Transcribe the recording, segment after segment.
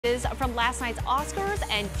Is from last night's Oscars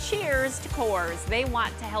and cheers to Coors. They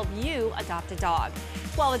want to help you adopt a dog.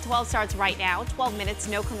 12 at 12 starts right now. 12 minutes,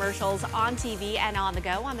 no commercials, on TV and on the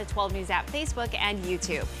go on the 12 News app, Facebook, and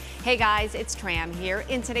YouTube. Hey guys, it's Tram here.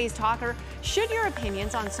 In today's Talker, should your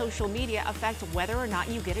opinions on social media affect whether or not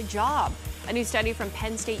you get a job? A new study from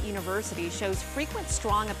Penn State University shows frequent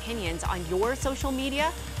strong opinions on your social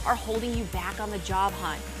media are holding you back on the job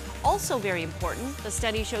hunt. Also very important, the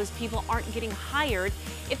study shows people aren't getting hired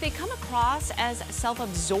if they come across as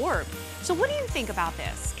self-absorbed. So what do you think about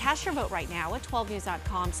this? Cast your vote right now at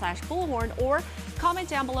 12news.com/bullhorn or comment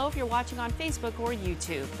down below if you're watching on Facebook or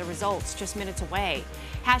YouTube. The results just minutes away.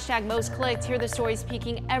 Hashtag most clicked. Here are the stories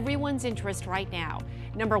piquing everyone's interest right now.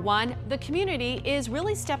 Number one, the community is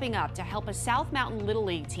really stepping up to help a South Mountain Little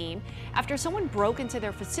League team after someone broke into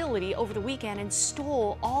their facility over the weekend and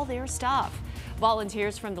stole all their stuff.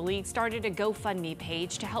 Volunteers from the league started a GoFundMe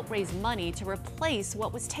page to help raise money to replace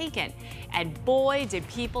what was taken. And boy, did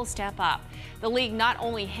people step up. The league not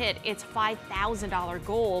only hit its $5,000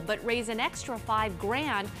 goal, but raised an extra $5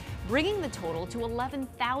 grand, bringing the total to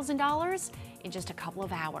 $11,000 in just a couple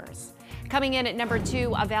of hours. Coming in at number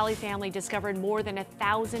two, a Valley family discovered more than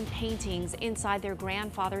 1,000 paintings inside their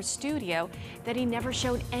grandfather's studio that he never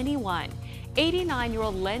showed anyone.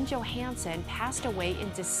 89-year-old Len Johansson passed away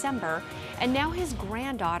in December, and now his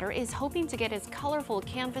granddaughter is hoping to get his colorful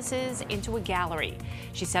canvases into a gallery.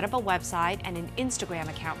 She set up a website and an Instagram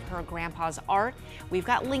account for her grandpa's art. We've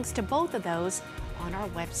got links to both of those on our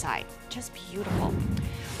website. Just beautiful.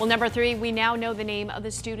 Well, number three, we now know the name of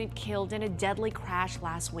the student killed in a deadly crash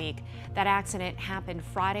last week. That accident happened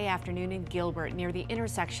Friday afternoon in Gilbert near the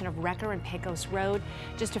intersection of Recker and Pecos Road,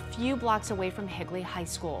 just a few blocks away from Higley High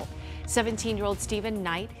School. 17-year-old Stephen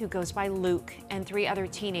Knight, who goes by Luke, and 3 other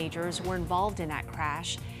teenagers were involved in that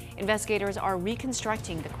crash. Investigators are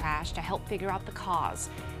reconstructing the crash to help figure out the cause.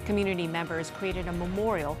 Community members created a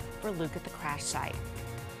memorial for Luke at the crash site.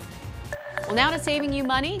 Well, now to saving you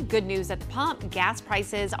money. Good news at the pump. Gas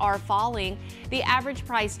prices are falling. The average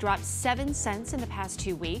price dropped 7 cents in the past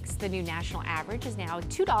 2 weeks. The new national average is now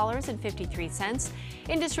 $2.53.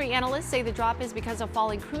 Industry analysts say the drop is because of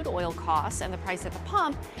falling crude oil costs, and the price at the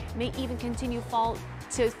pump may even continue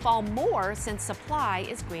to fall more since supply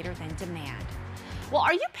is greater than demand. Well,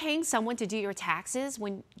 are you paying someone to do your taxes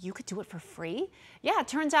when you could do it for free? Yeah, it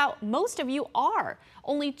turns out most of you are.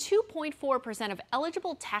 Only 2.4% of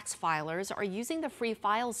eligible tax filers are using the free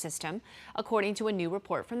file system, according to a new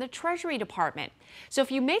report from the Treasury Department. So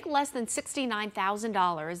if you make less than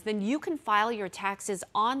 $69,000, then you can file your taxes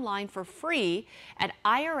online for free at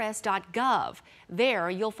irs.gov. There,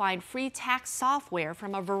 you'll find free tax software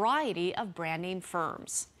from a variety of brand name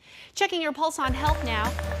firms. Checking your pulse on health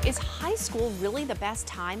now. Is high school really the best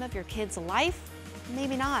time of your kid's life?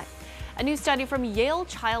 Maybe not. A new study from Yale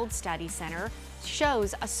Child Study Center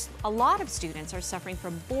shows a lot of students are suffering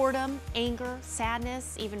from boredom, anger,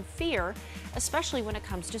 sadness, even fear, especially when it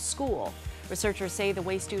comes to school. Researchers say the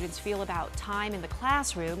way students feel about time in the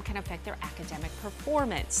classroom can affect their academic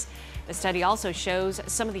performance. The study also shows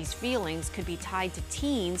some of these feelings could be tied to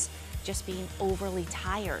teens just being overly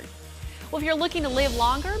tired. Well, if you're looking to live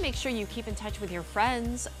longer, make sure you keep in touch with your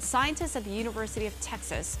friends. Scientists at the University of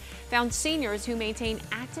Texas found seniors who maintain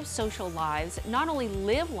active social lives not only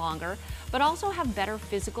live longer, but also have better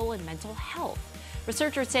physical and mental health.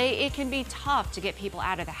 Researchers say it can be tough to get people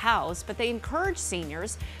out of the house, but they encourage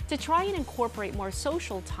seniors to try and incorporate more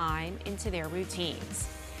social time into their routines.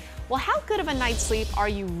 Well, how good of a night's sleep are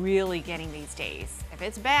you really getting these days? If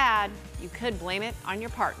it's bad, you could blame it on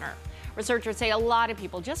your partner. Researchers say a lot of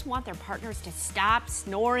people just want their partners to stop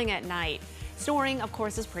snoring at night. Snoring, of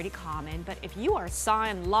course, is pretty common, but if you are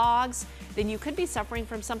sawing logs, then you could be suffering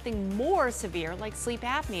from something more severe like sleep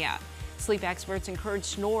apnea. Sleep experts encourage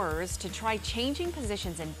snorers to try changing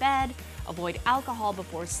positions in bed, avoid alcohol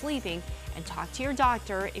before sleeping, and talk to your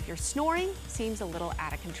doctor if your snoring seems a little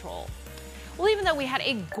out of control. Well, even though we had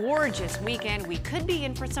a gorgeous weekend, we could be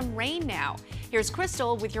in for some rain now. Here's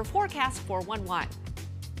Crystal with your forecast for 411.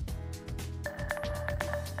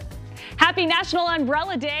 Happy National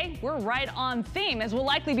Umbrella Day. We're right on theme, as we'll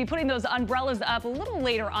likely be putting those umbrellas up a little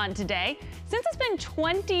later on today. Since it's been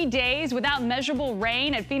 20 days without measurable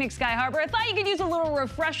rain at Phoenix Sky Harbor, I thought you could use a little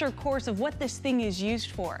refresher course of what this thing is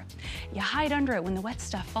used for. You hide under it when the wet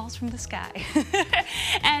stuff falls from the sky.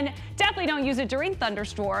 And definitely don't use it during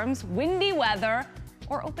thunderstorms, windy weather,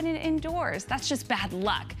 or open it indoors. That's just bad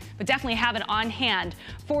luck, but definitely have it on hand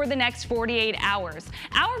for the next 48 hours.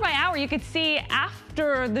 Hour by hour, you could see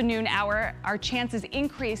after the noon hour, our chances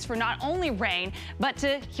increase for not only rain, but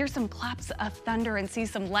to hear some claps of thunder and see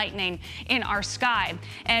some lightning in our sky.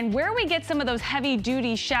 And where we get some of those heavy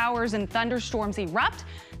duty showers and thunderstorms erupt,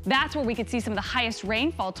 that's where we could see some of the highest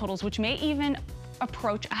rainfall totals, which may even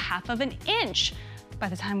approach a half of an inch by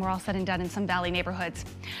the time we're all said and done in some valley neighborhoods.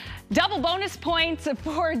 Double bonus points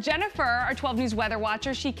for Jennifer, our 12 News weather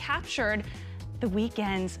watcher. She captured the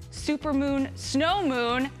weekend's supermoon, snow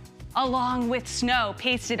moon, along with snow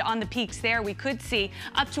pasted on the peaks there. We could see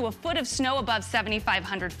up to a foot of snow above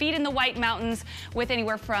 7,500 feet in the White Mountains, with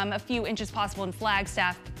anywhere from a few inches possible in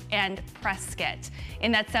Flagstaff and Prescott.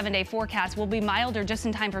 In that 7-day forecast, we'll be milder just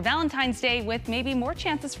in time for Valentine's Day, with maybe more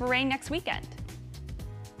chances for rain next weekend.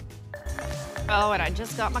 Oh, and I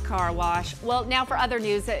just got my car washed. Well, now for other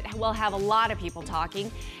news that will have a lot of people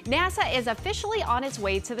talking. NASA is officially on its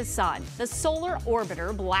way to the sun. The solar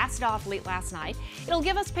orbiter blasted off late last night. It'll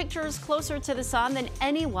give us pictures closer to the sun than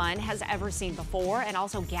anyone has ever seen before, and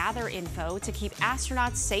also gather info to keep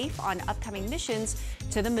astronauts safe on upcoming missions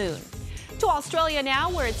to the moon. To Australia now,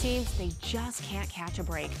 where it seems they just can't catch a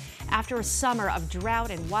break. After a summer of drought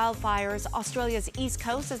and wildfires, Australia's east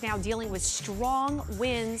coast is now dealing with strong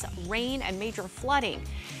winds, rain, and major flooding.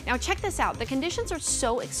 Now check this out. The conditions are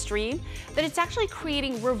so extreme that it's actually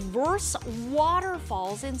creating reverse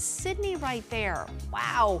waterfalls in Sydney right there.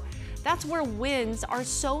 Wow. That's where winds are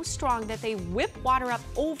so strong that they whip water up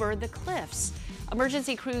over the cliffs.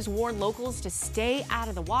 Emergency crews warn locals to stay out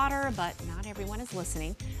of the water, but not everyone is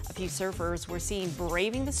listening. A few surfers were seen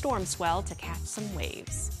braving the storm swell to catch some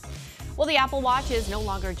waves. Well, the Apple Watch is no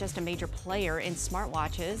longer just a major player in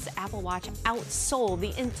smartwatches. Apple Watch outsold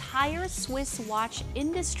the entire Swiss watch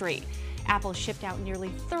industry. Apple shipped out nearly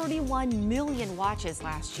 31 million watches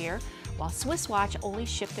last year, while Swiss Watch only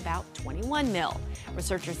shipped about 21 mil.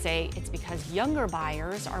 Researchers say it's because younger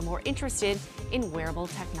buyers are more interested in wearable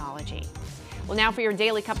technology. Well, now for your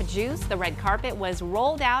daily cup of juice. The red carpet was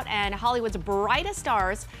rolled out and Hollywood's brightest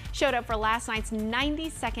stars showed up for last night's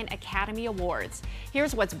 92nd Academy Awards.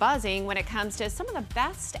 Here's what's buzzing when it comes to some of the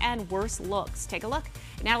best and worst looks. Take a look.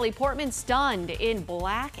 Natalie Portman stunned in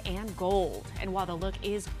black and gold. And while the look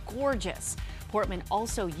is gorgeous, Portman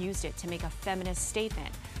also used it to make a feminist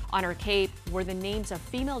statement. On her cape were the names of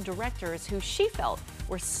female directors who she felt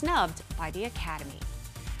were snubbed by the Academy.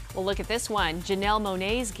 Well, look at this one. Janelle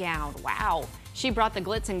Monáe's gown. Wow. She brought the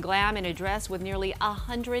glitz and glam in a dress with nearly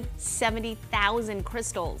 170,000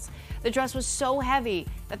 crystals. The dress was so heavy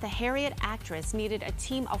that the Harriet actress needed a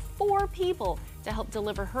team of 4 people to help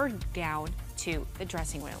deliver her gown to the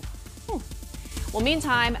dressing room. Well,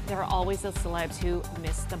 meantime, there are always the celebs who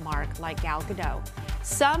miss the mark, like Gal Gadot.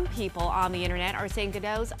 Some people on the internet are saying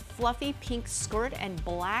Gadot's fluffy pink skirt and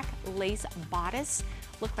black lace bodice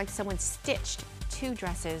look like someone stitched 2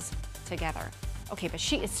 dresses together. Okay, but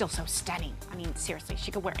she is still so stunning. I mean, seriously,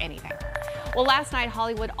 she could wear anything. Well, last night,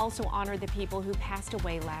 Hollywood also honored the people who passed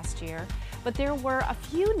away last year, but there were a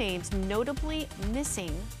few names notably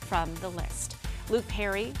missing from the list. Luke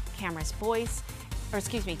Perry, Cameron Boyce,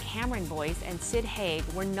 and Sid Haig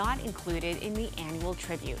were not included in the annual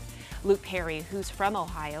tribute. Luke Perry, who's from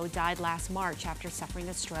Ohio, died last March after suffering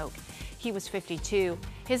a stroke. He was 52.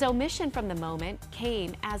 His omission from the moment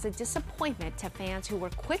came as a disappointment to fans who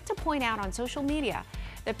were quick to point out on social media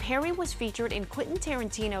that Perry was featured in Quentin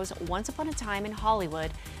Tarantino's Once Upon a Time in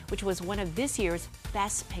Hollywood, which was one of this year's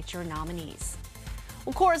Best Picture nominees.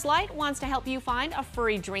 Well, Coors Light wants to help you find a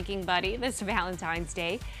furry drinking buddy this Valentine's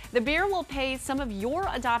Day. The beer will pay some of your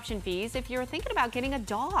adoption fees if you're thinking about getting a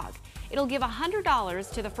dog. It'll give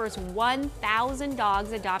 $100 to the first 1,000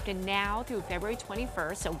 dogs adopted now through February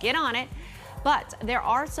 21st, so get on it. But there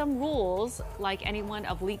are some rules, like anyone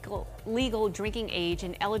of legal drinking age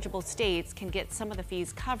in eligible states can get some of the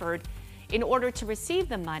fees covered. In order to receive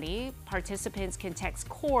the money, participants can text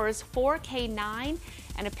Coors 4K9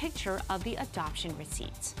 and a picture of the adoption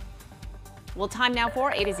receipt. Well, time now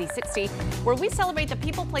for A to Z 60, where we celebrate the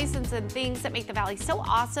people, places, and things that make the Valley so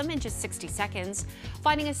awesome in just 60 seconds.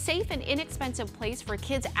 Finding a safe and inexpensive place for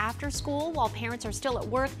kids after school while parents are still at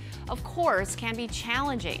work, of course, can be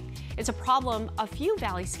challenging. It's a problem a few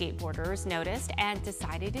Valley skateboarders noticed and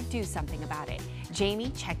decided to do something about it. Jamie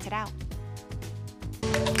checked it out.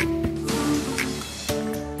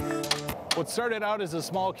 What started out as a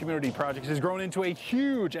small community project has grown into a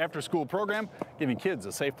huge after-school program, giving kids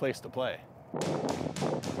a safe place to play.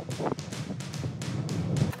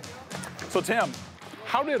 So Tim,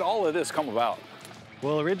 how did all of this come about?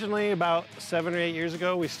 Well, originally about 7 or 8 years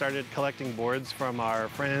ago, we started collecting boards from our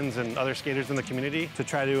friends and other skaters in the community to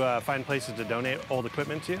try to find places to donate old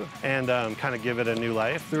equipment to and kind of give it a new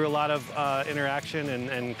life. Through a lot of interaction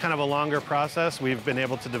and kind of a longer process, we've been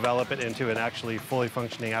able to develop it into an actually fully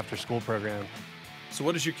functioning after-school program. So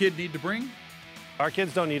what does your kid need to bring? Our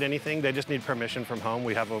kids don't need anything, they just need permission from home.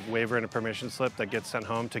 We have a waiver and a permission slip that gets sent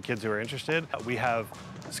home to kids who are interested. We have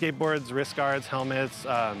skateboards, wrist guards, helmets,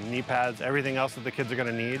 knee pads, everything else that the kids are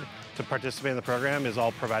gonna need to participate in the program is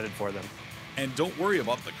all provided for them. And don't worry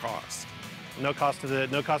about the cost. No cost to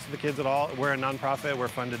the kids at all. We're a nonprofit, we're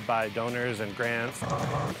funded by donors and grants.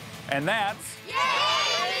 And that's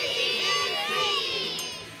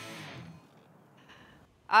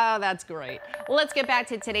Oh, that's great. Well, let's get back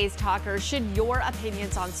to today's talker. Should your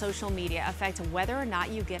opinions on social media affect whether or not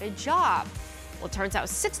you get a job? Well, it turns out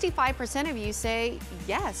 65% of you say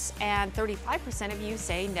yes, and 35% of you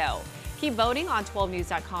say no. Keep voting on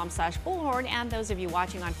 12news.com/Bullhorn, and those of you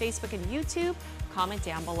watching on Facebook and YouTube, comment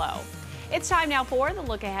down below. It's time now for the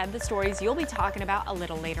look ahead, the stories you'll be talking about a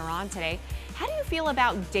little later on today. How do you feel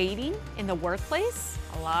about dating in the workplace?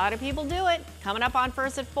 A lot of people do it. Coming up on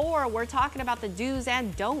First at 4, we're talking about the do's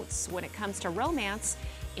and don'ts when it comes to romance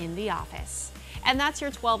in the office. And that's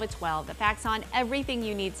your 12 at 12. The facts on everything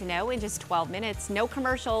you need to know in just 12 minutes. No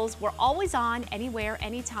commercials. We're always on, anywhere,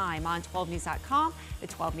 anytime on 12news.com, the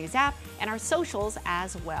 12 News app, and our socials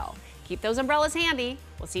as well. Keep those umbrellas handy.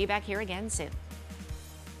 We'll see you back here again soon.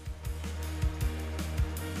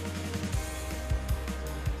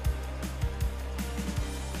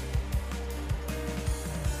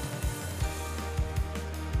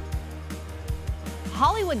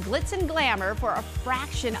 Hollywood glitz and glamour for a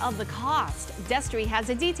fraction of the cost. Destry has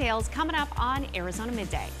the details coming up on Arizona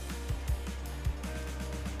Midday.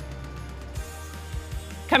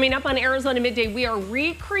 Coming up on Arizona Midday, we are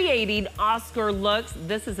recreating Oscar looks.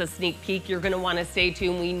 This is a sneak peek. You're going to want to stay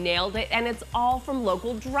tuned. We nailed it, and it's all from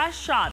local dress shops.